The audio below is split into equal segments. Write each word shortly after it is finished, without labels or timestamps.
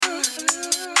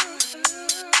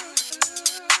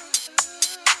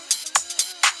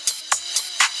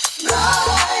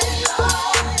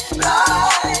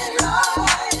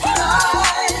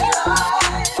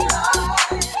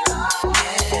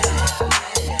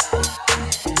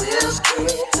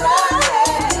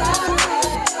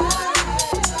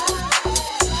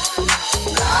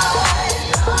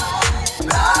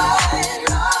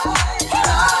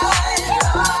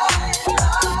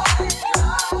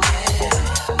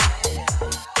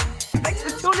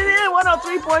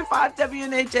92.5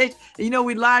 WNHH. And you know,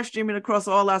 we live streaming across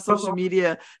all our social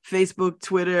media, Facebook,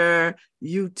 Twitter,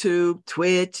 YouTube,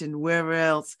 Twitch, and wherever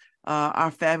else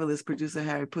our fabulous producer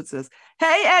Harry puts us.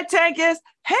 Hey, Ed Tankus.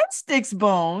 Hey, Stix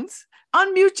Bones.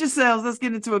 Unmute yourselves. Let's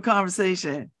get into a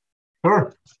conversation.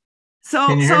 Sure.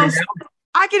 Can you hear me now?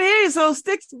 I can hear you. So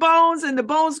Stix Bones and the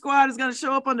Bone Squad is going to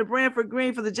show up on the Branford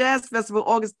Green for the Jazz Festival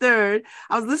August 3rd.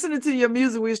 I was listening to your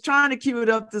music. We was trying to cue it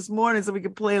up this morning so we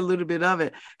could play a little bit of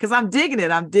it because I'm digging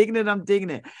it. I'm digging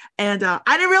it. And I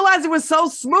didn't realize it was so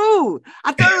smooth.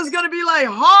 I thought it was going to be like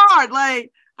hard.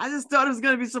 Like I just thought it was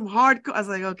going to be some hardcore. I was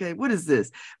like, okay, what is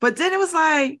this? But then it was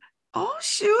like, oh,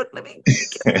 shoot, let me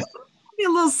get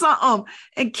a little something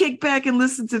and kick back and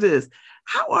listen to this.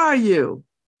 How are you?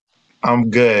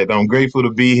 I'm good. I'm grateful to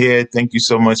be here. Thank you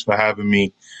so much for having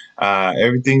me.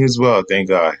 Everything is well, thank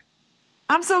God.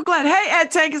 I'm so glad. Hey, Ed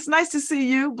Tank, it's nice to see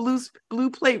you. Blue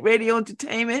Plate Radio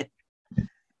Entertainment.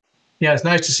 Yeah, it's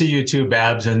nice to see you too,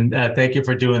 Babz, and thank you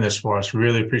for doing this for us.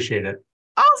 Really appreciate it.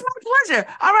 Oh, it's my pleasure.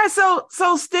 All right, so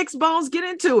Stix Bones, get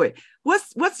into it.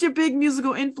 What's your big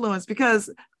musical influence? Because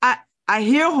I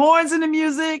hear horns in the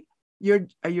music. You're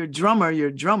a drummer,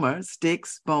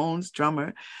 Stix Bones,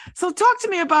 drummer. So talk to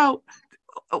me about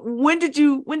when did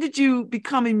you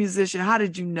become a musician? How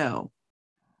did you know?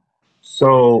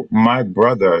 So my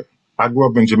brother, I grew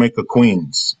up in Jamaica,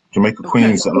 Queens.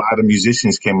 Queens, a lot of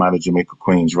musicians came out of Jamaica,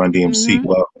 Queens, Run DMC. Mm-hmm.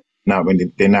 Well,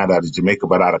 they're not out of Jamaica,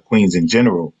 but out of Queens in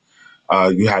general.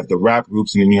 You had the rap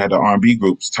groups and then you had the R&B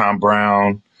groups, Tom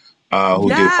Brown, who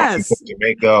did Funky from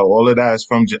Jamaica. All of that is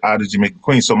from out of Jamaica,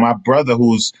 Queens. So my brother,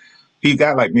 he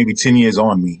got like maybe 10 years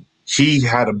on me. He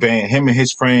had a band, him and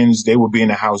his friends, they would be in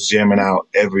the house jamming out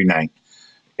every night.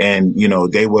 And, you know,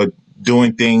 they were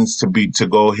doing things to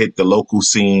go hit the local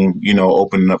scene, you know,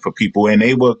 opening up for people. And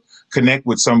they would connect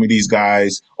with some of these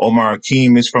guys. Omar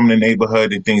Akeem is from the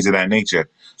neighborhood and things of that nature.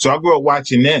 So I grew up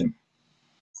watching them.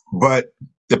 But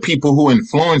the people who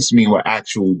influenced me were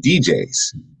actual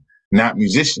DJs, not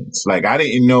musicians. Like I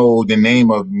didn't know the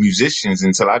name of musicians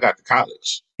until I got to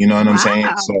college. You know what I'm saying?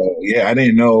 So yeah, I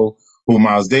didn't know who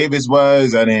Miles Davis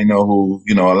was. I didn't know who,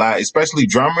 you know, a lot, especially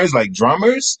drummers, like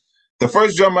drummers. The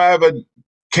first drummer I ever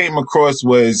came across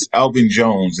was Elvin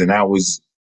Jones. And that was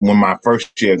when my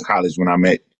first year in college, when I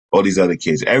met all these other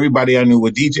kids. Everybody I knew were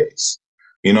DJs,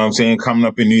 you know what I'm saying? Coming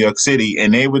up in New York City.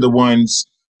 And they were the ones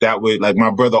that would, like,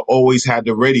 my brother always had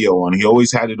the radio on. He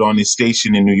always had it on his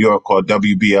station in New York called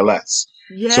WBLS.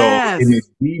 Yes. So and his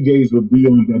DJs would be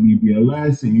on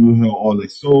WBLS and you would hear all the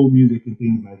soul music and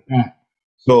things like that.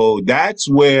 So that's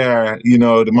where, you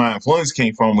know, my influence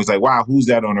came from, was like, wow, who's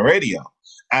that on the radio?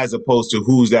 As opposed to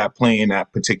who's that playing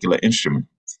that particular instrument.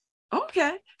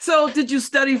 Okay. So did you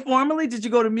study formally? Did you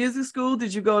go to music school?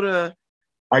 Did you go to...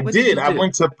 I did. I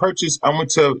went to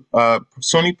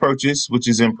SUNY Purchase, which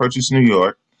is in Purchase, New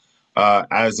York,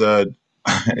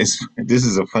 this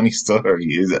is a funny story.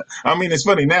 It's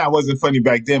funny now. It wasn't funny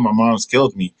back then. My mom's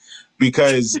killed me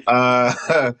because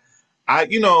I've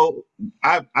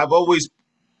always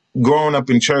grown up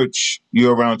in church.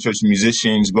 You're around church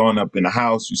musicians, growing up in the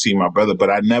house. You see my brother,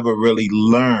 but I never really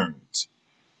learned.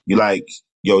 You like,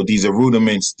 yo, these are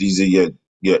rudiments. These are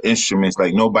your instruments.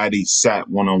 Like nobody sat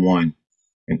one-on-one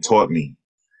and taught me.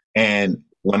 And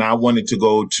when I wanted to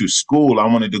go to school, I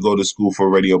wanted to go to school for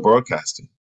radio broadcasting.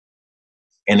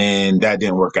 And then that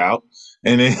didn't work out.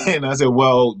 And then I said,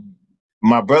 well,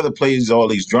 my brother plays all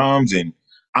these drums and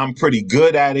I'm pretty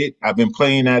good at it. I've been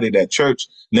playing at it at church.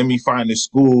 Let me find a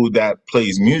school that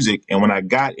plays music. And when I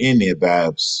got in there,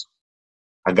 Babz,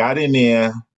 I got in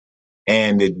there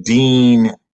and the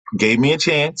dean gave me a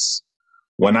chance.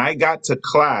 When I got to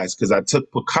class, because I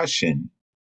took percussion,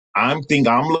 I'm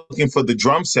looking for the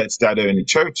drum sets that are in the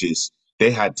churches.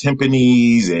 They had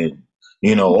timpanis and,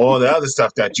 you know, all the other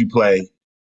stuff that you play.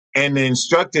 And the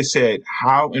instructor said,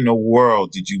 how in the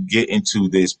world did you get into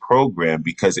this program?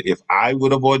 Because if I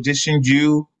would have auditioned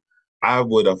you, I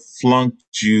would have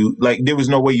flunked you. Like there was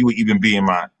no way you would even be in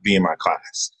my Wow.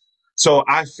 class. So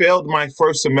I failed my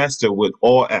first semester with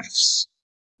all Fs.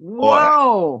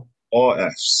 All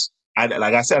Fs.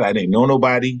 Like I said, I didn't know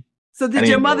nobody. So did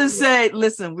your mother say,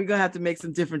 listen, we're going to have to make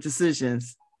some different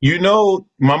decisions? You know,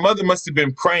 my mother must have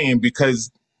been praying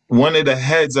because one of the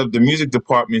heads of the music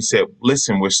department said,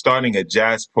 listen, we're starting a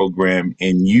jazz program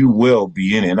and you will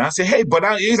be in it. And I said, hey, but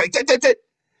he's like,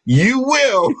 you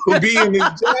will be in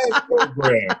this jazz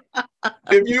program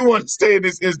if you want to stay in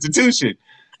this institution.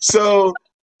 So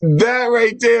that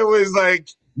right there was like,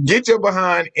 get your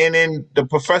behind. And then the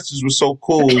professors were so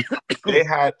cool. They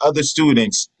had other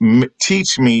students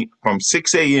teach me from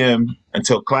 6 a.m.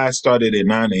 until class started at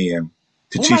 9 a.m.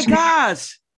 to teach me. Oh my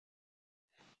gosh.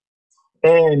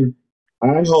 And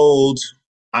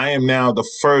I am now the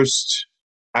first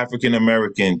African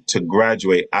American to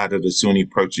graduate out of the SUNY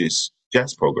Purchase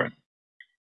jazz program.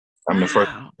 I'm the first,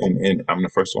 Wow. and I'm the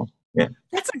first one. Yeah.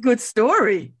 That's a good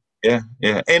story. Yeah,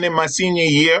 yeah. And in my senior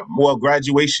year,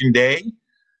 graduation day,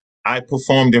 I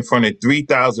performed in front of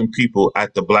 3,000 people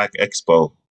at the Black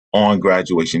Expo on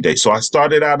graduation day. So I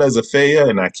started out as a failure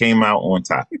and I came out on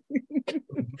top.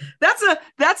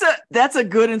 That's a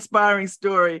good, inspiring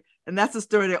story. And that's a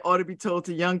story that ought to be told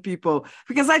to young people,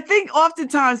 because I think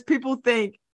oftentimes people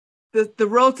think that the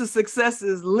road to success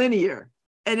is linear,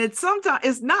 and sometimes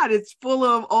it's not. It's full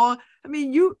of all. I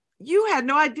mean, you had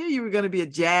no idea you were going to be a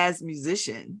jazz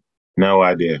musician. No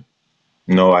idea.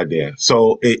 No idea.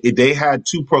 So they had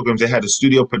two programs. They had a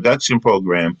studio production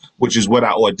program, which is what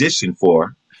I auditioned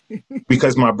for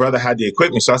because my brother had the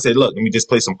equipment. So I said, look, let me just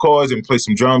play some chords and play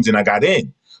some drums, and I got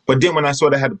in. But then when I saw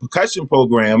they had a percussion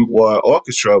program or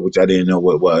orchestra, which I didn't know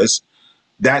what it was,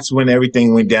 that's when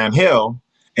everything went downhill.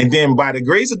 And then by the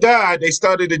grace of God, they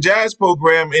started a jazz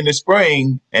program in the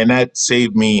spring, and that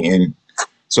saved me. And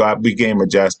so I became a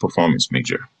jazz performance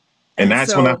major. And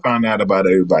that's when I found out about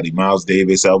everybody: Miles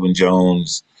Davis, Elvin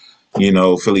Jones,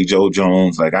 Philly Joe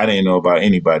Jones. Like, I didn't know about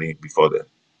anybody before that.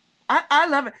 I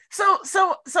love it. So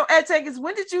Ed Tankers,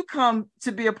 when did you come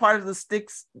to be a part of the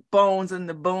Stix, Bones, and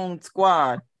the Bone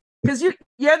Squad? Because you're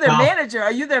their manager.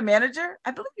 Are you their manager? I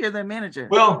believe you're their manager.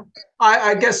 Well,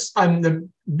 I guess I'm the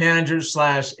manager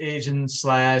 / agent /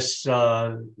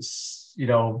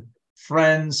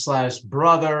 friend /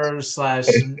 brother /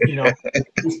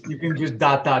 you can just ...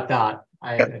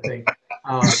 I think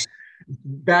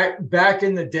back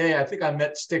in the day, I think I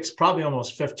met Stix probably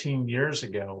almost 15 years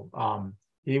ago.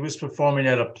 He was performing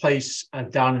at a place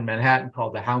down in Manhattan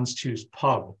called the Houndstooth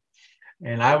Pub,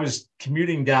 and I was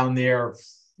commuting down there.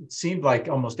 It seemed like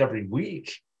almost every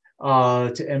week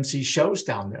to MC shows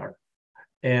down there.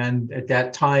 And at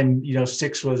that time,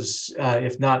 Stix was,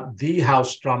 if not the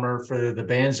house drummer for the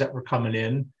bands that were coming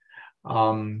in,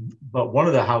 but one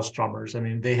of the house drummers. I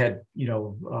mean, they had,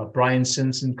 Brian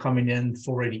Simpson coming in,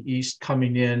 480 East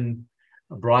coming in,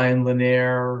 Brian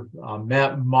Lanier,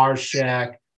 Matt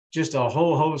Marshak, just a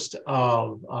whole host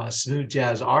of smooth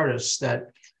jazz artists that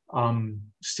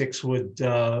Stix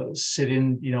would sit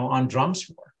in, on drums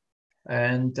for.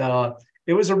 And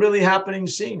it was a really happening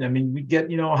scene. I mean, we'd get,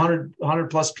 100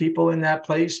 plus people in that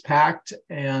place packed,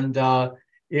 and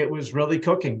it was really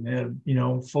cooking,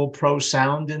 full pro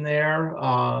sound in there.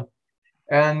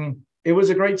 And it was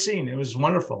a great scene. It was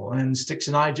wonderful. And Stix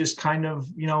and I just kind of,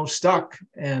 stuck.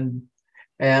 And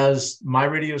as my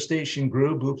radio station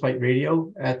grew, Blue Plate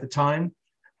Radio at the time,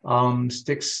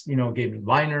 Stix, gave me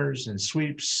liners and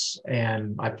sweeps,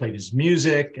 and I played his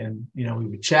music, and, we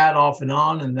would chat off and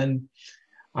on. And then,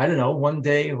 I don't know, one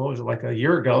day, what was it, like a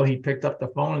year ago, he picked up the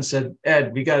phone and said,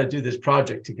 Ed, we got to do this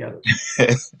project together.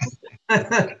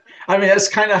 I mean, that's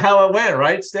kind of how it went,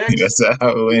 right, Stix? That's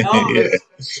how it went.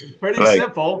 It's pretty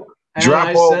simple. And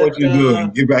drop all what you're doing,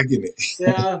 get back in it.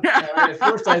 Yeah. At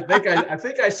first, I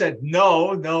think I said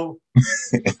no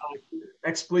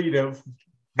expletive,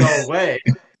 no way.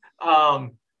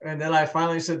 And then I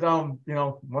finally said,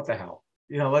 what the hell?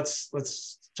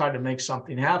 Let's try to make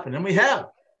something happen. And we have.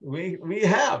 We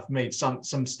have made some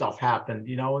stuff happen,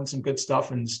 and some good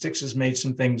stuff. And Stix has made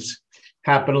some things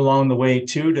happen along the way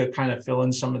too, to kind of fill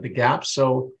in some of the gaps.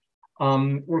 So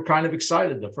we're kind of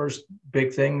excited. The first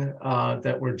big thing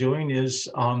that we're doing is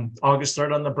August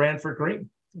 3rd on the Branford Green,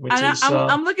 which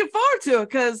I'm looking forward to it,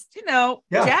 because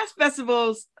jazz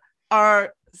festivals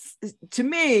are, to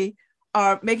me,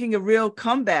 are making a real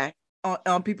comeback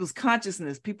on people's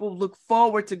consciousness. People look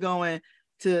forward to going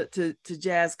to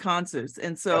jazz concerts.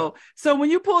 And so when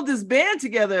you pulled this band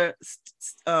together,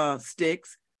 Stix,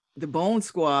 the Bone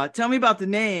Squad, tell me about the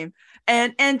name,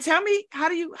 and tell me, how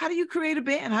do you create a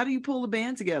band? How do you pull a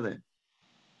band together?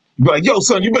 Like, yo,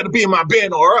 son, you better be in my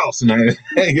band or else, man.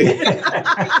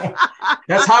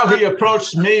 That's how he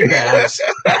approached me, Babz.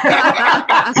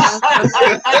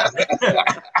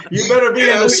 You better be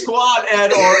in the squad,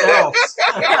 Ed, or else.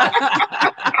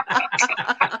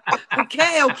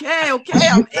 Okay, I'm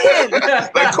in.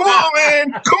 Like, come on,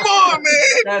 man.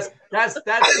 That's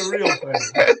the real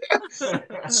thing.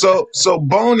 So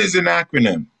Bone is an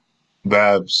acronym,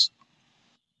 Babz.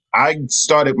 I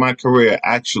started my career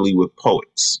actually with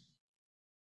poets.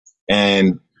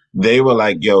 And they were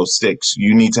like, yo, Stix,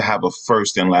 you need to have a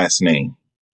first and last name,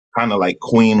 kind of like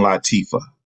Queen Latifah.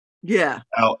 Yeah.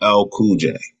 LL Cool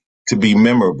J, to be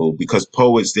memorable, because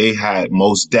poets, they had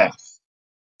Mos Def,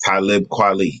 Talib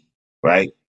Kweli,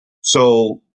 right?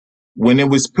 So when it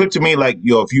was put to me like,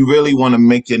 yo, if you really want to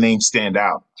make your name stand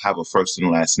out, have a first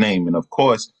and last name. And of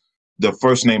course, the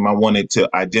first name I wanted to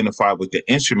identify with the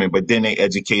instrument, but then they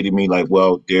educated me like,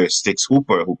 well, there's Stix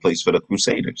Hooper who plays for the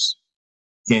Crusaders.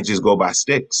 Can't just go by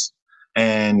Stix.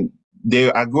 And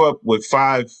there, I grew up with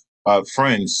five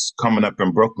friends coming up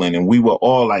in Brooklyn, and we were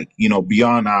all like, you know,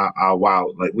 beyond our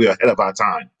wild, like we were ahead of our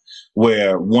time.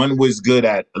 Where one was good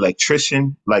at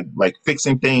electrician, like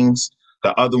fixing things.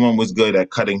 The other one was good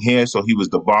at cutting hair, so he was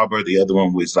the barber. The other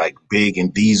one was like big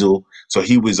and diesel, so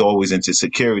he was always into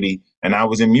security, and I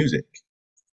was in music.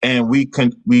 And we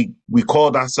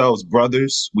called ourselves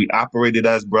brothers. We operated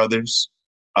as brothers.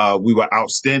 We were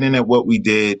outstanding at what we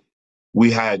did. We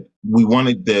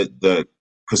wanted the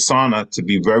persona to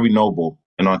be very noble,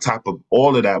 and on top of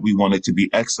all of that, we wanted to be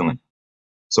excellent.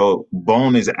 So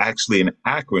BONE is actually an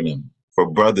acronym for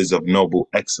Brothers of Noble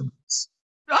Excellence.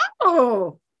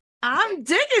 Oh, I'm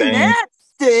digging that,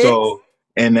 Stix. So,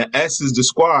 and the S is the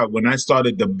squad. When I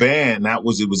started the band, it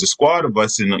was a squad of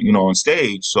us on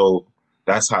stage. So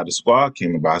that's how the squad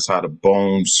came about. That's how the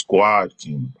BONE squad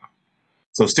came about.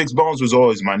 So Stix Bones was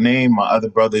always my name. My other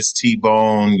brothers,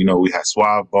 T-Bone, we had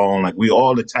Suave Bone. Like we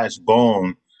all attached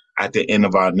Bone at the end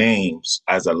of our names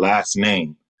as a last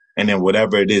name. And then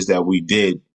whatever it is that we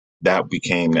did, that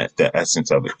became the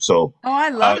essence of it. So, I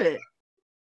love it.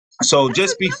 So that's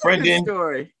just befriending.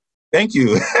 Story. Thank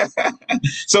you.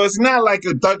 So it's not like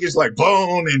a thuggish like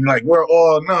Bone and like we're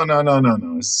all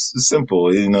no. It's simple,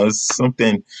 it's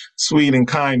something sweet and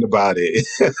kind about it.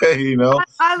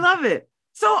 I love it.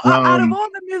 So out of all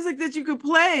the music that you could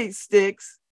play,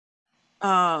 Stix,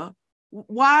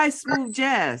 why smooth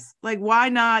jazz? Like why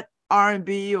not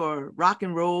R&B or rock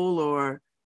and roll or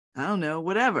I don't know,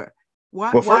 whatever.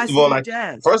 Why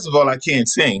jazz? First of all, I can't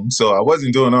sing, so I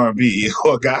wasn't doing R&B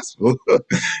or gospel.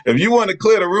 If you want to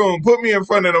clear the room, put me in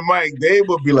front of the mic. They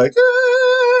would be like,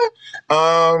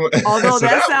 Although so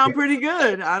that sounds pretty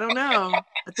good. I don't know.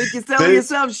 I think you're selling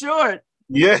yourself short.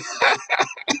 Yeah.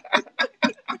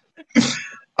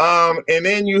 And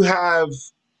then you have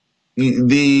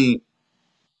the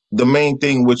main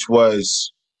thing, which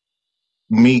was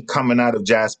me coming out of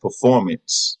jazz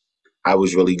performance. I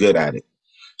was really good at it.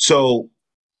 So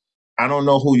I don't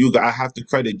know who I have to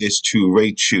credit this to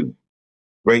Ray Chu.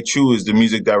 Ray Chu is the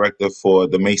music director for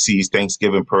the Macy's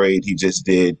Thanksgiving Parade. He just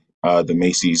did the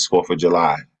Macy's 4th of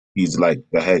July. He's like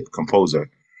the head composer.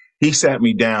 He sat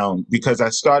me down because I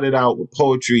started out with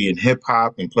poetry and hip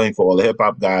hop and playing for all the hip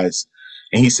hop guys.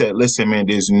 And he said, listen, man,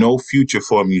 there's no future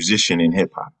for a musician in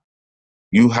hip hop.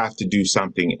 You have to do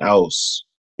something else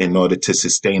in order to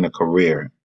sustain a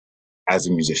career as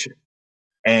a musician.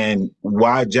 And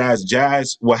why jazz?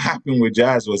 What happened with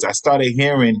jazz was I started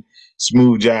hearing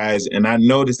smooth jazz and I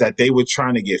noticed that they were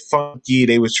trying to get funky.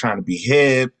 They was trying to be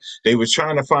hip. They were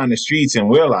trying to find the streets. And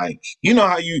we're like,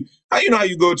 how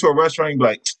you go to a restaurant and be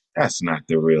like, that's not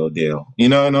the real deal. You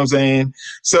know what I'm saying?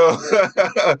 So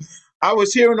I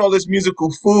was hearing all this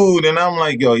musical food and I'm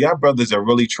like, yo, y'all brothers are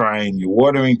really trying. You're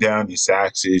watering down your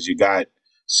saxes. You got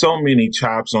so many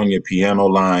chops on your piano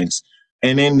lines.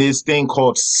 And then this thing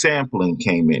called sampling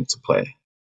came into play,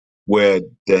 where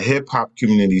the hip hop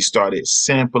community started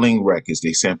sampling records.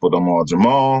 They sampled Amar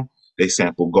Jamal, they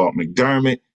sampled Galt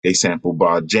McDermott, they sampled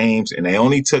Bob James, and they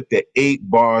only took the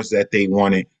 8 bars that they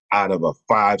wanted out of a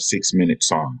 5-6 minute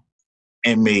song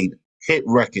and made hit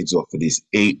records off of these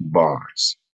 8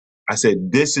 bars. I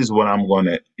said, this is what I'm going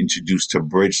to introduce to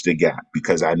bridge the gap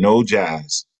because I know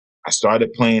jazz. I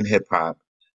started playing hip hop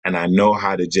and I know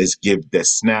how to just give the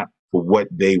snap for what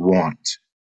they want.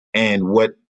 And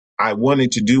what I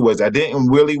wanted to do was I didn't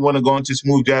really want to go into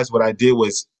smooth jazz. What I did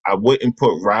was I wouldn't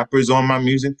put rappers on my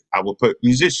music. I would put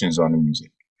musicians on the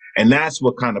music. And that's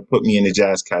what kind of put me in the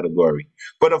jazz category.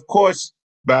 But of course,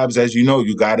 Babz, as you know,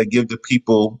 you got to give the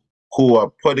people who are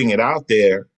putting it out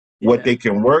there what they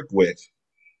can work with.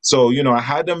 So, I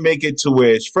had to make it to where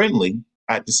it's friendly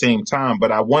at the same time,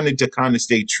 but I wanted to kind of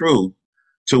stay true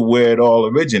to where it all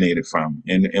originated from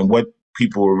and what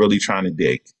people were really trying to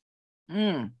dig.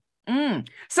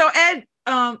 So Ed,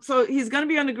 so he's going to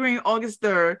be on the Green August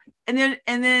 3rd. And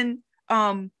then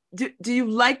do you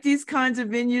like these kinds of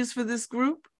venues for this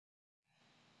group?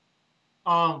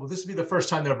 Well, this will be the first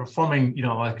time they're performing,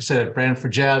 like I said, at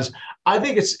Branford Jazz. I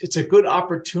think it's a good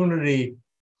opportunity.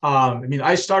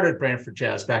 I started Branford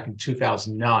Jazz back in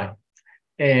 2009,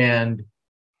 and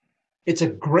it's a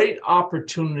great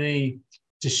opportunity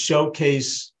to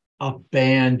showcase a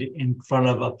band in front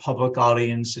of a public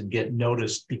audience and get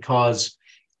noticed because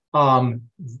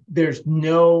there's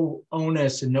no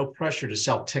onus and no pressure to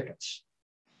sell tickets.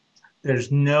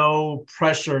 There's no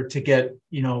pressure to get,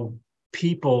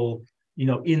 people,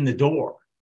 in the door,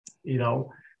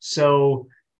 So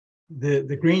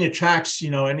the green attracts,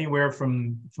 anywhere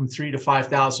from 3,000 to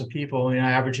 5,000 people,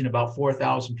 averaging about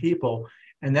 4,000 people.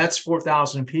 And that's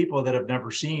 4,000 people that have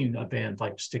never seen a band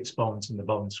like Stix, Bones and the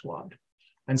Bone Squad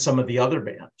and some of the other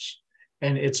bands.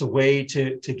 And it's a way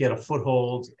to get a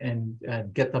foothold and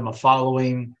get them a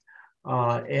following.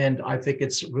 And I think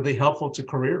it's really helpful to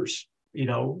careers,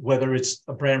 whether it's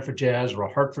a Branford Jazz or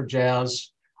a Hartford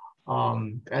Jazz.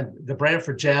 And the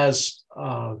Branford Jazz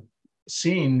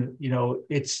scene,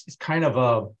 it's kind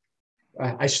of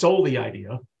I stole the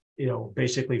idea,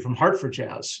 basically from Hartford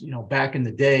Jazz. Back in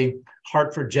the day,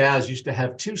 Hartford Jazz used to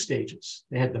have two stages.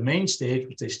 They had the main stage,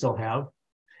 which they still have,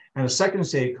 and a second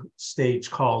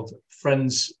stage called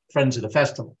Friends of the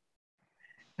Festival.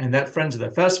 And that Friends of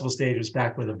the Festival stage was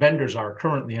back where the vendors are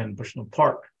currently in Bushnell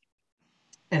Park.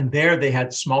 And there they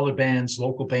had smaller bands,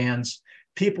 local bands,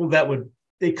 people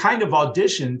they kind of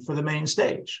auditioned for the main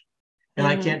stage. And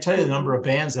I can't tell you the number of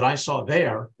bands that I saw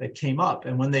there that came up.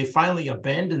 And when they finally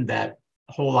abandoned that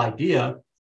whole idea,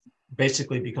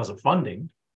 basically because of funding,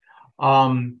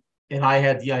 and I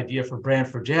had the idea for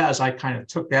Branford Jazz, I kind of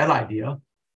took that idea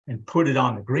and put it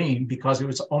on the green because it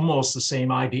was almost the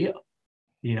same idea,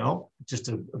 just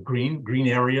a green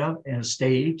area and a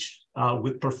stage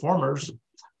with performers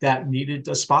that needed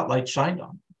a spotlight shined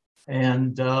on.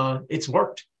 And it's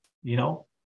worked,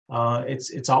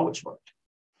 it's always worked.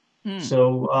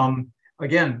 So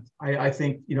again, I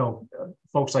think,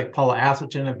 folks like Paula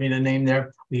Atherton have made a name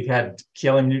there. We've had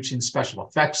Kelly Minucci in special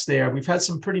effects there. We've had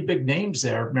some pretty big names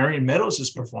there. Marion Meadows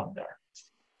has performed there.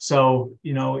 So,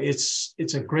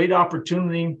 it's a great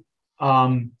opportunity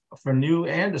for new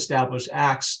and established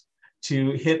acts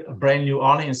to hit a brand new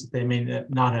audience that they may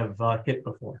not have hit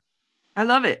before. I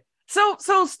love it. So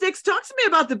Stix, talk to me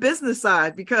about the business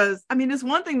side, because it's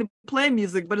one thing to play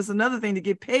music, but it's another thing to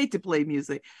get paid to play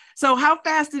music. So how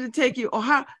fast did it take you, or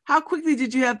how quickly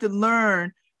did you have to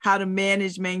learn how to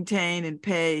manage, maintain, and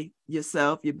pay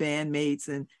yourself, your bandmates,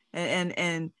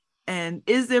 and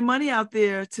is there money out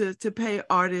there to pay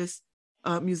artists,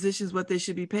 musicians, what they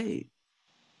should be paid?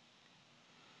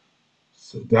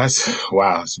 So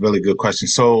it's a really good question.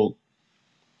 So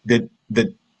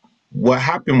what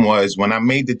happened was when I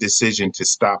made the decision to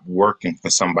stop working for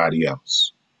somebody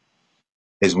else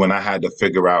is when I had to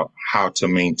figure out how to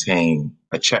maintain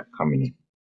a check coming in.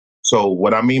 So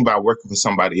what I mean by working for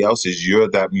somebody else is you're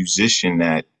that musician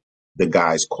that the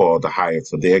guys call to hire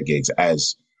for their gigs.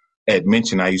 As Ed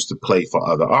mentioned, I used to play for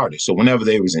other artists. So whenever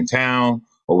they was in town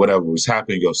or whatever was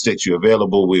happening, Stix, you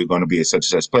available? We're going to be at such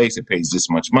and such place. It pays this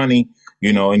much money,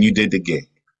 and you did the gig.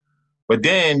 But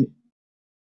then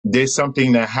there's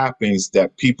something that happens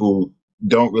that people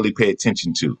don't really pay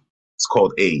attention to. It's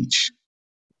called age,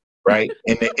 right?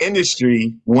 And the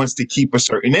industry wants to keep a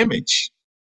certain image.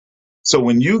 So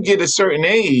when you get a certain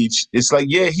age, it's like,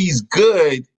 yeah, he's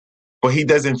good, but he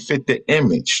doesn't fit the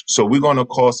image. So we're going to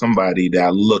call somebody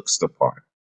that looks the part.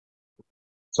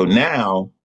 So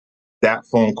now that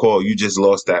phone call, you just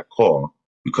lost that call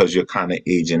because you're kind of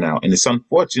aging out. And it's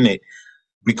unfortunate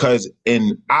because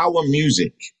in our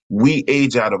music, we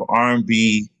age out of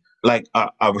R&B. Like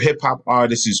a hip hop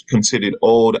artist is considered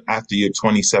old after you're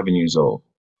 27 years old.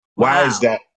 Wow.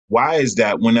 Why is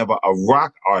that whenever a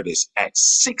rock artist at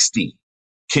 60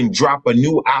 can drop a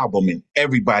new album and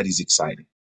everybody's excited?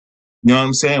 You know what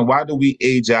I'm saying? Why do we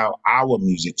age out our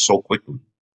music so quickly?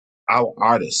 Our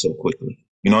artists so quickly?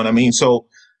 You know what I mean? So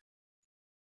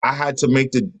I had to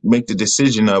make the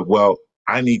decision of, well,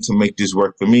 I need to make this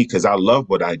work for me because I love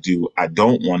what I do. I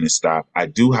don't want to stop. I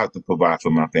do have to provide for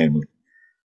my family.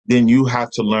 Then you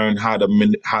have to learn how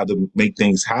to make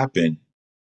things happen.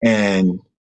 And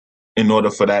in order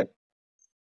for that,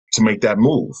 to make that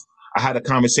move, I had a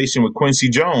conversation with Quincy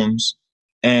Jones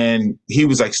and he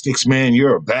was like, Stix, man,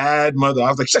 you're a bad mother. I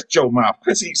was like, shut your mouth,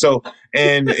 Quincy.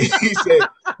 And he said,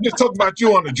 I'm just talking about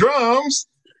you on the drums.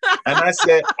 And I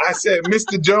said,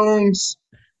 Mr. Jones,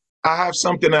 I have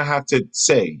something I have to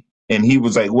say. And he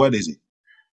was like, what is it?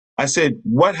 I said,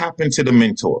 what happened to the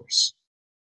mentors?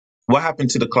 What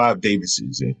happened to the Clive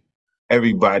Davises and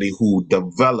everybody who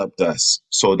developed us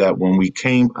so that when we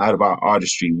came out of our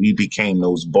artistry, we became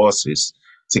those bosses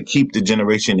to keep the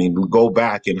generation and go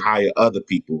back and hire other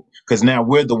people? Because now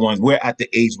we're at the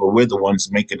age where we're the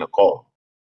ones making the call.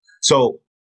 So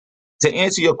to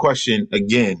answer your question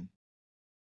again,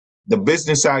 the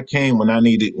business side came when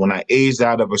I aged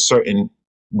out of a certain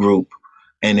group,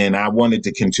 and then I wanted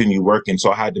to continue working.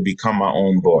 So I had to become my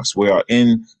own boss. We are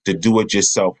in the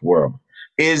do-it-yourself world.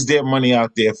 Is there money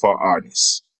out there for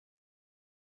artists?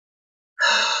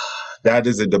 That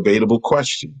is a debatable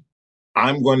question.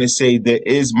 I'm going to say there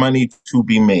is money to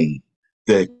be made.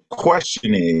 The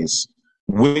question is,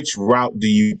 which route do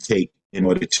you take in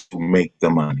order to make the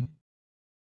money?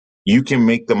 You can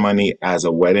make the money as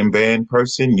a wedding band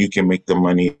person. You can make the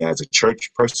money as a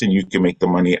church person. You can make the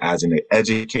money as an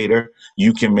educator.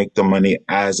 You can make the money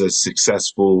as a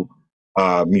successful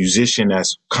musician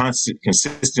that's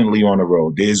consistently on the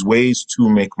road. There's ways to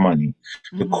make money.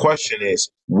 The question is,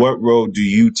 what road do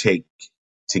you take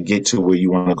to get to where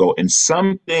you want to go? And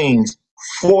some things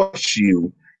force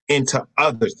you into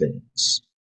other things.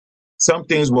 Some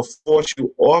things will force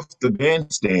you off the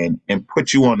bandstand and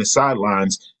put you on the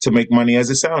sidelines to make money as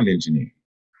a sound engineer,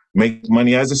 make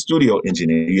money as a studio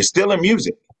engineer. You're still in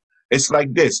music. It's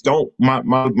like this.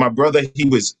 My brother, he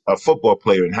was a football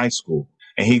player in high school,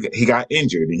 and he got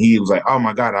injured, and he was like, oh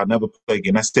my God, I'll never play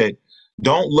again. I said,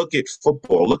 don't look at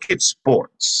football, look at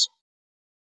sports.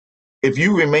 If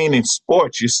you remain in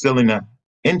sports, you're still in the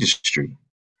industry.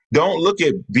 Don't look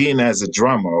at being as a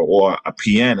drummer or a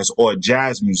pianist or a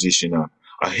jazz musician or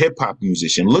a hip hop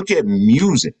musician. Look at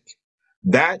music.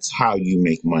 That's how you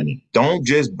make money. Don't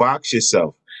just box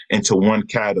yourself into one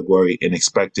category and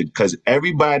expect it, because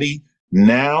everybody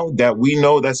now that we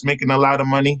know that's making a lot of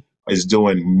money is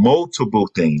doing multiple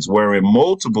things, wearing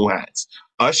multiple hats.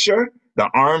 Usher, the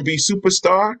R&B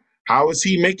superstar, how is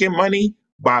he making money?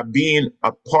 By being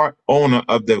a part owner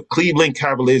of the Cleveland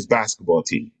Cavaliers basketball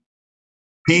team.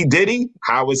 P. Diddy,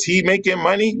 how is he making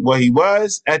money? Well, he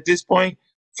was at this point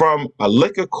from a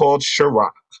liquor called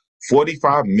Ciroc,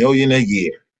 $45 million a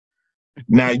year.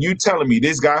 Now you telling me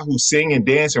this guy who sing and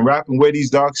dance and rap and wear these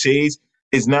dark shades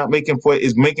is making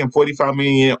 $45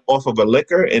 million off of a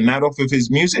liquor and not off of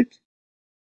his music?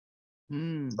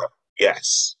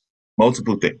 Yes,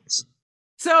 multiple things.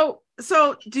 So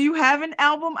do you have an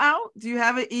album out? Do you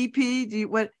have an EP?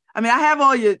 I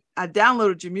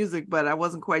downloaded your music, but I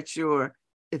wasn't quite sure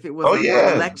if it was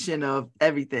a collection of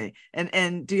everything.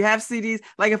 And do you have CDs?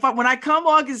 Like when I come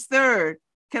August 3rd,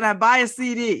 can I buy a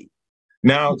CD?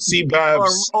 Now, see,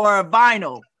 Babz. Or a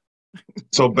vinyl.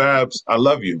 So, Babz, I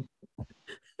love you.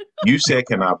 You said,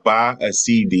 can I buy a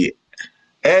CD?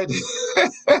 Ed,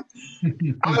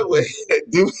 I would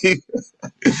do.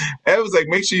 Ed was like,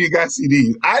 make sure you got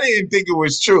CDs. I didn't think it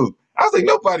was true. I was like,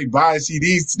 nobody buys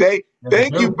CDs today.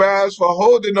 Thank you, Babz, for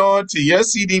holding on to your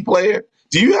CD player.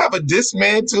 Do you have a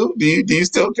Discman too? Do you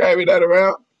still carry that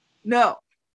around? No.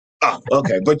 Oh,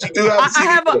 okay. But you do have a CD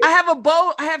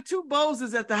I have two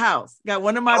Boses at the house. Got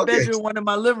one in my bedroom, one in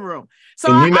my living room. So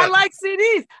I like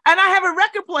CDs, and I have a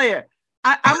record player.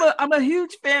 I'm a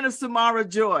huge fan of Samara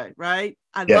Joy, right?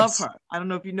 I love her. I don't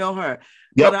know if you know her,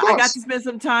 but I got to spend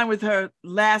some time with her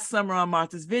last summer on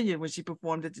Martha's Vineyard when she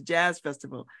performed at the Jazz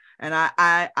Festival. And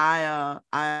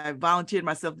I volunteered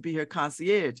myself to be her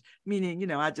concierge,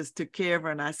 meaning, I just took care of her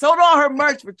and I sold all her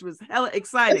merch, which was hella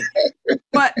exciting.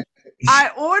 But I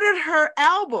ordered her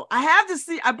album.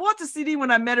 I bought the CD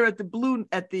when I met her at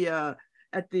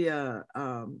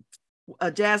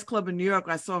a jazz club in New York.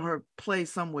 I saw her play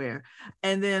somewhere,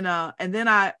 and then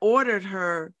I ordered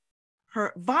her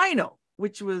vinyl,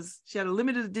 which was, she had a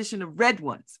limited edition of red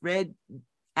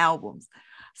albums.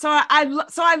 So I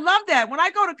love that. When I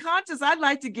go to concerts, I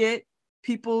like to get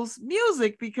people's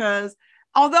music, because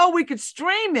although we could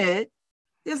stream it,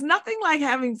 there's nothing like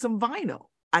having some vinyl,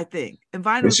 I think. And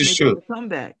vinyl is making a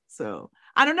comeback. So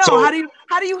I don't know. So,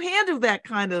 how do you handle that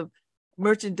kind of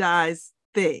merchandise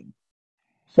thing?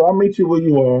 So I'll meet you where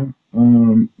you are.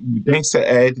 Thanks to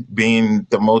Ed being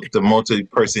the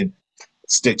multi-person,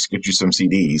 Stix get you some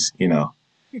CDs,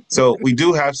 So we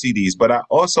do have CDs, but I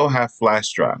also have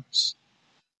flash drives.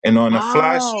 And on the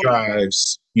flash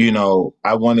drives,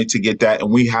 I wanted to get that.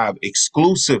 And we have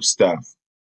exclusive stuff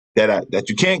that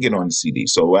you can't get on the CD.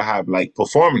 So I have like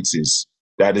performances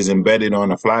that is embedded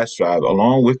on a flash drive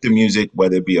along with the music,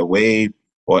 whether it be a WAV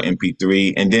or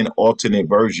MP3, and then alternate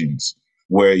versions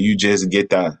where you just get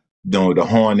the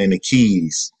horn and the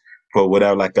keys for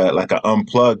whatever, like a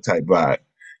unplugged type vibe.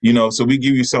 So we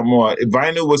give you some more.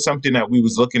 Vinyl was something that we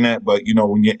was looking at, but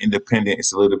when you're independent,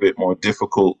 it's a little bit more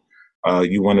difficult.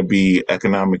 You want to be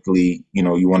economically,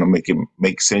 you want to make it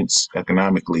make sense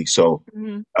economically. So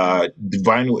the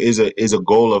vinyl is a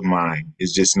goal of mine.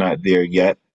 It's just not there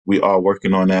yet. We are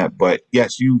working on that. But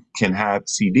yes, you can have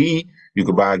CD. You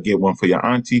could get one for your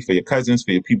auntie, for your cousins,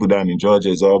 for your people down in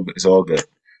Georgia. It's all good.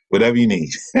 Whatever you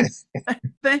need.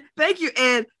 Thank you,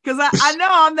 Ed, because I know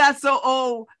I'm not so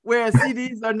old where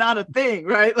CDs are not a thing,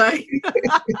 right? Like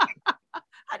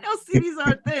I know CDs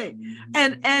are a thing,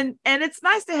 and it's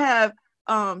nice to have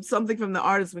something from the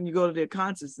artist when you go to their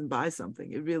concerts and buy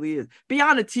something. It really is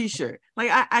beyond a T-shirt. Like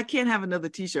I can't have another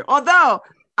T-shirt. Although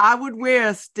I would wear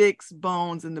a Stix,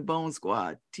 Bones, and the Bone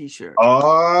Squad t-shirt.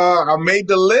 Oh, I made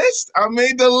the list.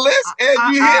 Ed,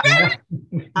 you hear that?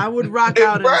 I would rock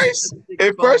out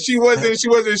At first she wasn't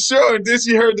sure. And then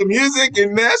she heard the music,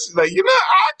 and now she's like,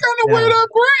 I kind of wear that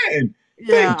brand.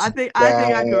 Yeah, I think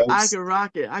I could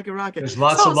rock it. I could rock it. There's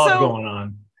lots of love going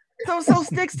on. So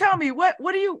Stix, tell me, what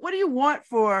do you want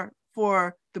for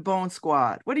the Bone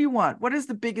Squad? What do you want? What is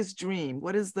the biggest dream?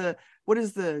 What is the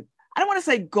I don't want to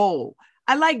say goal.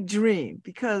 I like dream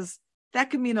because that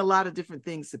could mean a lot of different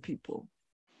things to people.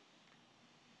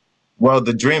 Well,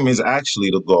 the dream is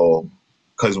actually the goal,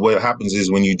 because what happens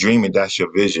is when you dream it, that's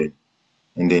your vision.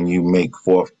 And then you make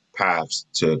 4 paths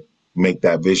to make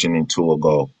that vision into a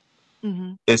goal.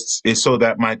 Mm-hmm. It's so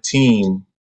that my team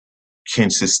can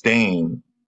sustain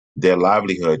their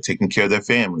livelihood, taking care of their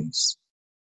families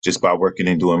just by working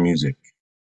and doing music.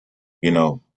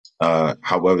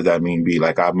 However that may be.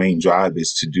 Like, our main drive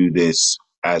is to do this,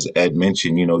 as Ed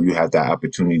mentioned, you have that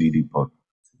opportunity to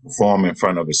perform in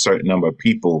front of a certain number of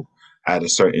people at a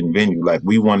certain venue. Like,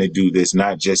 we want to do this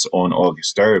not just on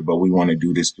August 3rd, but we want to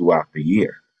do this throughout the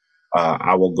year.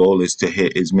 Our goal is to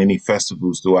hit as many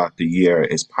festivals throughout the year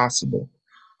as possible.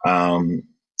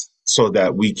 So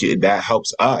that that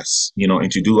helps us,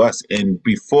 introduce us. And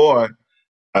before,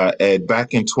 Ed,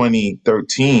 back in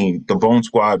 2013, the Bone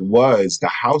Squad was the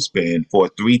house band for a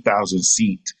 3,000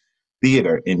 seat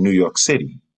theater in New York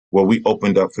City, where we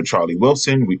opened up for Charlie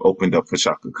Wilson, we opened up for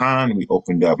Shaka Khan, we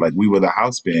opened up, like, we were the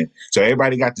house band. So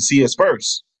everybody got to see us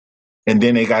first, and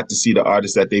then they got to see the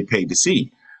artists that they paid to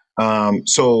see.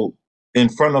 So in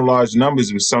front of large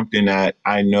numbers was something that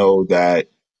I know that,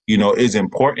 is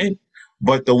important.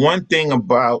 But the one thing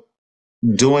about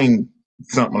doing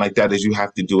something like that is you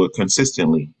have to do it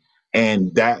consistently.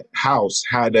 And that house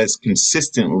had us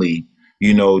consistently,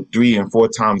 3 and 4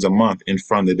 times a month in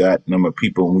front of that number of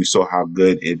people. And we saw how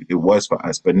good it was for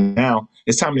us. But now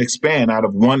it's time to expand out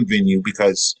of one venue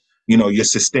because, you're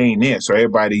sustained there. So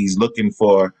everybody's looking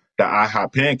for the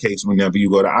IHOP pancakes whenever you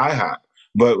go to IHOP.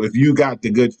 But if you got the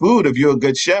good food, if you're a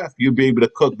good chef, you'll be able to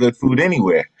cook good food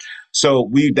anywhere.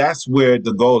 So that's where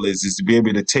the goal is to be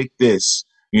able to take this,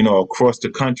 across the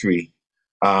country,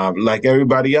 like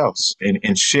everybody else,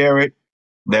 and share it,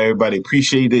 let everybody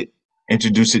appreciate it,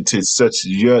 introduce it to such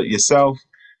yourself,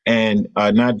 and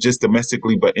not just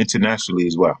domestically, but internationally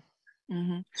as well.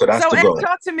 Mm-hmm. So that's the goal.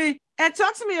 Talk to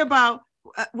me about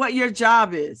what your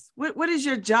job is. What is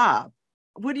your job?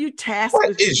 What do you task?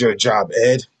 What is your job,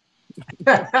 Ed?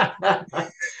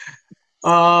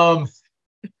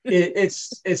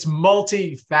 It's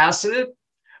multifaceted.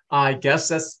 I guess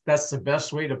that's the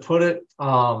best way to put it.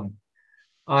 I'm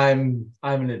an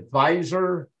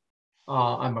advisor.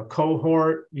 I'm a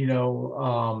cohort.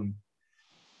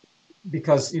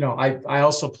 Because I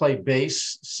also play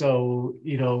bass, so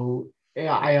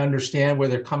I understand where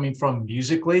they're coming from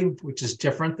musically, which is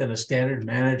different than a standard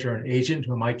manager and agent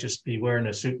who might just be wearing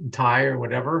a suit and tie or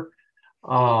whatever.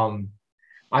 I'm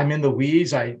in the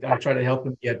weeds. I try to help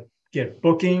them get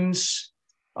bookings.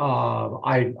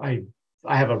 I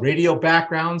have a radio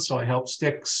background, so I help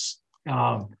Stix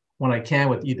when I can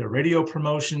with either radio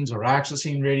promotions or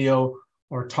accessing radio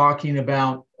or talking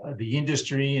about the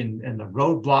industry and the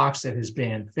roadblocks that his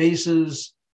band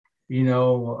faces.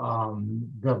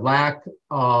 The lack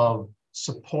of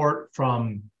support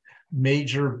from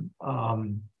major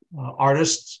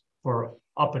artists for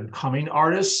up and coming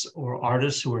artists or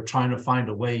artists who are trying to find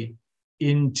a way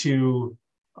into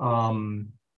the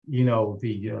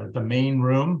main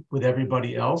room with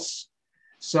everybody else.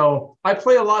 So I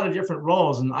play a lot of different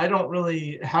roles, and I don't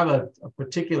really have a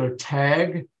particular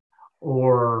tag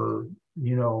or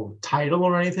title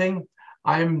or anything.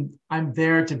 I'm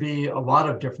there to be a lot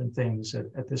of different things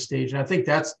at this stage, and I think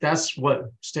that's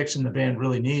what Stix in the band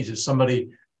really needs, is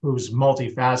somebody who's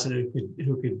multifaceted,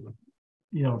 who could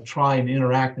try and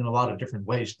interact in a lot of different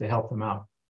ways to help them out.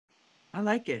 I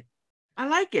like it. I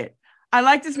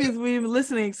like this music. We've been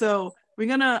listening, so we're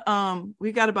gonna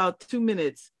we got about 2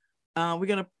 minutes. We're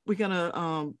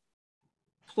gonna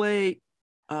play.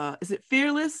 Is it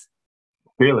Fearless?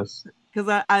 Fearless.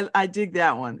 Because I dig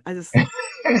that one. I just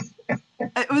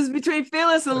it was between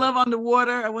Fearless and Love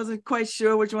Underwater. I wasn't quite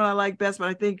sure which one I like best, but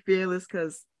I think Fearless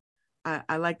because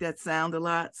I like that sound a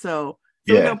lot. So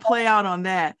we're gonna play out on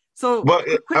that. So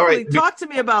quickly, talk to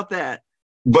me about that.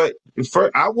 But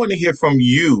first, I want to hear from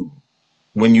you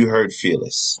when you heard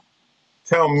Fearless.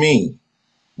 Tell me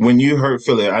when you heard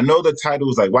Fearless. I know the title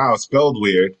was like, wow, spelled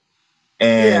weird.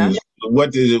 And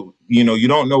what did it, you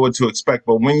don't know what to expect.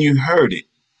 But when you heard it,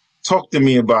 talk to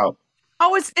me about.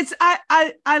 Oh, it's got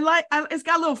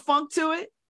a little funk to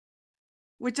it.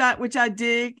 which I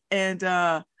dig. And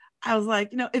I was like,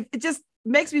 it just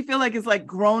makes me feel like it's like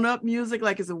grown up music,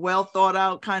 like it's a well thought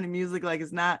out kind of music. Like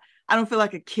it's not, I don't feel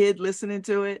like a kid listening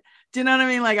to it. Do you know what I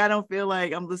mean? Like I don't feel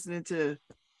like I'm listening to,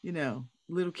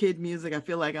 little kid music. I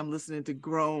feel like I'm listening to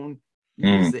grown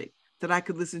music that I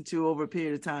could listen to over a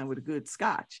period of time with a good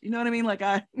scotch. You know what I mean? Like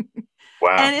wow.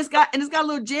 And it's got a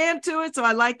little jam to it, so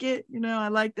I like it. I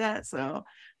like that. So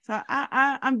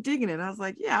I'm digging it. I was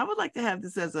like, yeah, I would like to have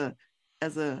this as a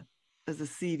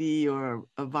CD or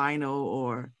a vinyl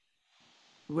or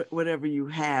whatever you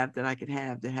have that I could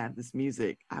have to have this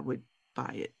music. I would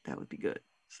buy it. That would be good.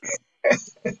 So,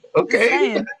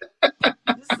 okay.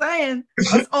 Just saying.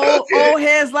 Us old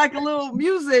heads like a little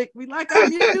music. We like our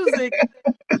music.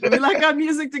 We like our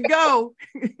music to go.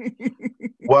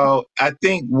 Well, I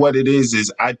think what it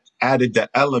is I added the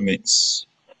elements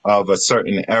of a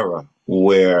certain era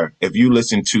where if you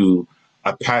listen to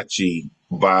Apache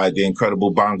by the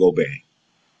Incredible Bongo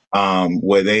Band,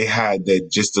 where they had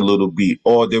just a little beat,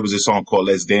 or there was a song called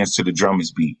Let's Dance to the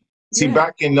Drummers Beat. See,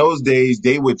 back in those days,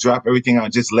 they would drop everything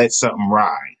out, just let something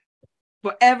ride.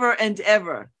 Forever and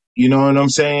ever. You know what I'm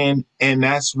saying? And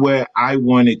that's where I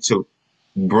wanted to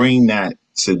bring that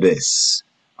to this.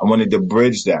 I wanted to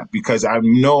bridge that because I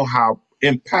know how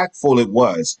impactful it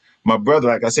was. My brother,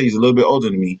 like I said, he's a little bit older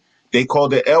than me. They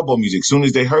called it elbow music. As soon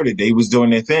as they heard it, they was doing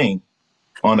their thing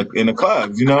in the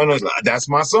clubs, and I was like, that's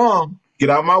my song. Get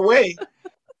out my way.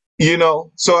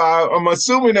 So I'm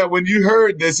assuming that when you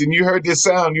heard this and you heard this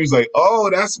sound, you was like, oh,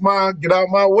 that's my get out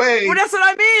my way. Well, that's what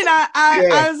I mean.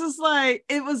 I was just like,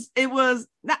 it was,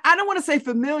 I don't want to say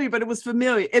familiar, but it was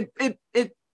familiar.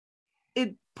 It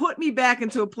put me back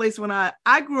into a place when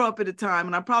I grew up at a time,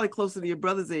 and I'm probably closer to your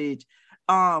brother's age,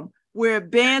 where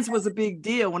bands was a big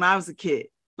deal when I was a kid.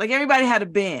 Like everybody had a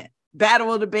band,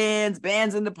 battle of the bands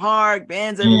in the park,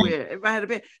 bands everywhere. Everybody had a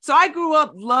band. So I grew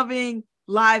up loving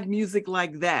live music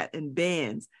like that and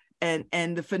bands and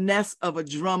the finesse of a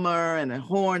drummer and a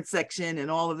horn section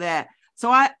and all of that. So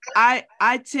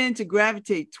I tend to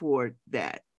gravitate toward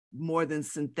that more than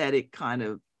synthetic kind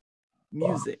of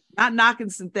music. Not knocking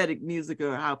synthetic music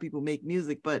or how people make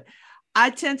music, but I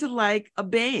tend to like a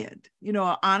band, an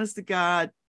honest to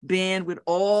God band with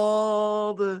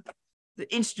all the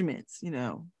instruments,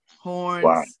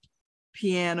 horns,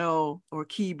 piano or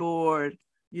keyboard.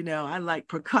 I like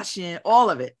percussion, all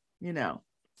of it,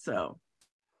 so.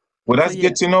 Well, that's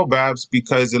good to know, Babz,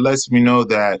 because it lets me know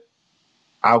that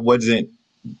I wasn't,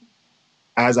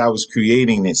 as I was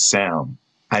creating this sound,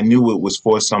 I knew it was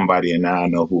for somebody, and now I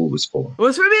know who it was for. It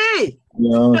was for me. You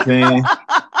know what I'm saying?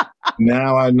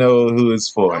 Now I know who it's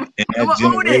for. And that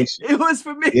generation. It was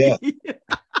for me. Yeah.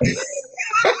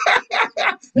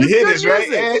 You hear this,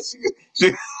 right, Ash?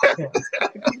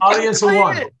 Audience of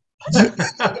one.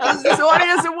 This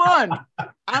audience of one.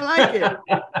 I like it.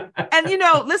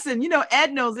 And listen,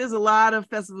 Ed knows there's a lot of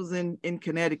festivals in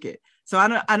Connecticut. So I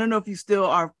don't know if you still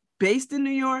are based in New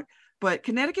York, but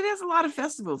Connecticut has a lot of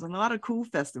festivals and a lot of cool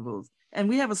festivals. And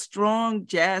we have a strong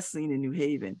jazz scene in New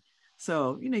Haven.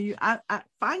 So, I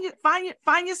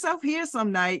find yourself here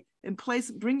some night and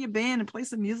bring your band and play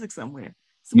some music somewhere.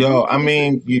 Yo, I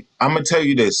mean, I'm going to tell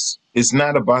you this. It's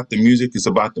not about the music. It's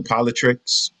about the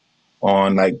politics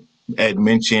on, like Ed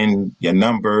mentioned, your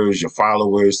numbers, your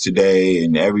followers today,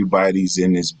 and everybody's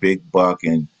in this big buck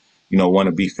and, want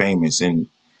to be famous. And,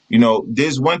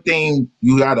 there's one thing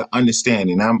you got to understand,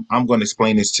 and I'm going to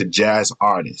explain this to jazz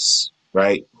artists,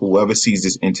 right? Whoever sees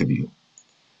this interview.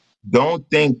 Don't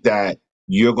think that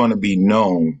you're going to be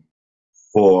known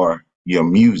for your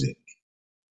music.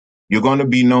 You're going to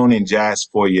be known in jazz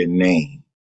for your name.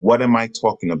 What am I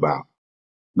talking about?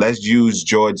 Let's use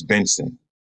George Benson.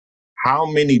 How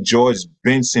many George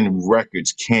Benson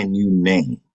records can you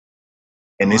name?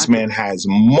 And this man has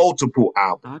multiple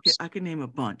albums. I can name a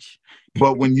bunch.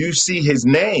 But when you see his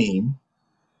name,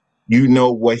 you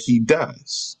know what he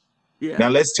does. Yeah. Now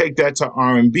let's take that to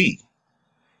R&B.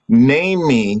 Name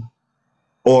me,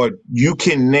 or you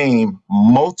can name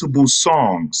multiple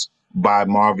songs by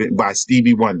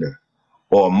Stevie Wonder,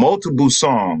 or multiple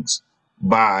songs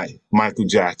by Michael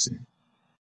Jackson,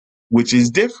 which is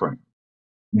different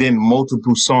than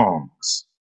multiple songs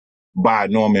by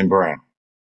Norman Brown.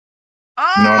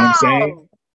 Oh, you know what I'm saying?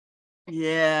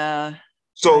 Yeah.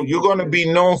 So you're going to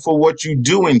be known for what you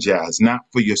do in jazz, not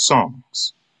for your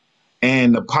songs.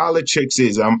 And the politics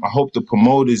is, I hope the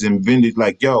promoters invented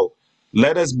like, yo,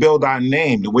 let us build our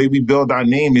name. The way we build our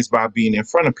name is by being in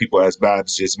front of people, as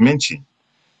Babz just mentioned.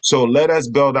 So let us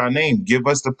build our name. Give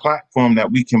us the platform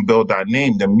that we can build our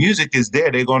name. The music is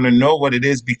there. They're going to know what it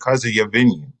is because of your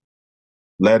venue.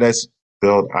 Let us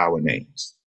build our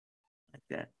names. Like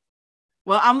that.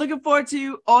 Well, I'm looking forward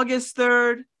to August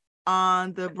 3rd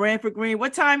on the Branford Green.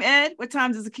 What time, Ed? What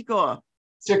time does it kick off?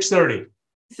 6:30.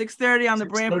 6:30 on the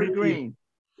Branford Green.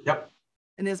 Yep.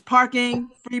 And there's parking,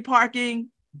 free parking.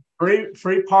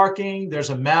 Free parking.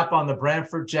 There's a map on the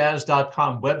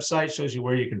BranfordJazz.com website, shows you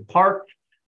where you can park.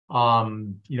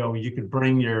 You can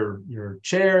bring your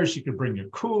chairs, you can bring your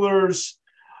coolers,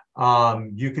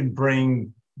 you can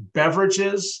bring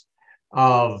beverages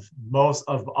of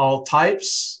all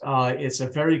types. It's a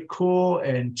very cool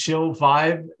and chill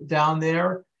vibe down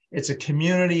there. It's a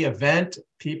community event.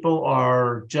 People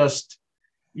are just,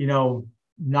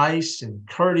 nice and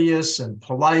courteous and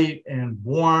polite and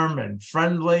warm and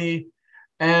friendly.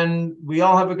 And we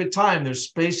all have a good time. There's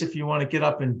space if you want to get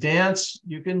up and dance,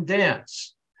 you can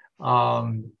dance.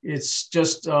 It's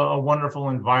just a wonderful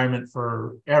environment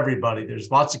for everybody. There's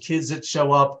lots of kids that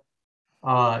show up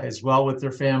as well with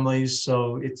their families.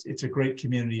 So it's a great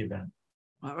community event.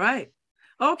 All right.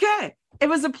 Okay. It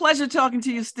was a pleasure talking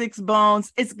to you, Stix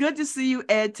Bones. It's good to see you,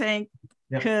 Ed Tank.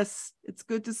 Because it's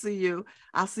good to see you.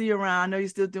 I'll see you around. I know you're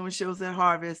still doing shows at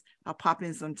Harvest. I'll pop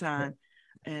in sometime.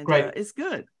 And it's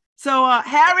good. So,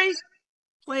 Harry,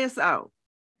 play us out.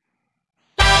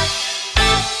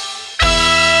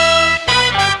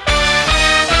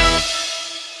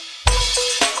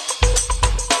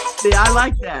 See, I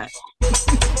like that.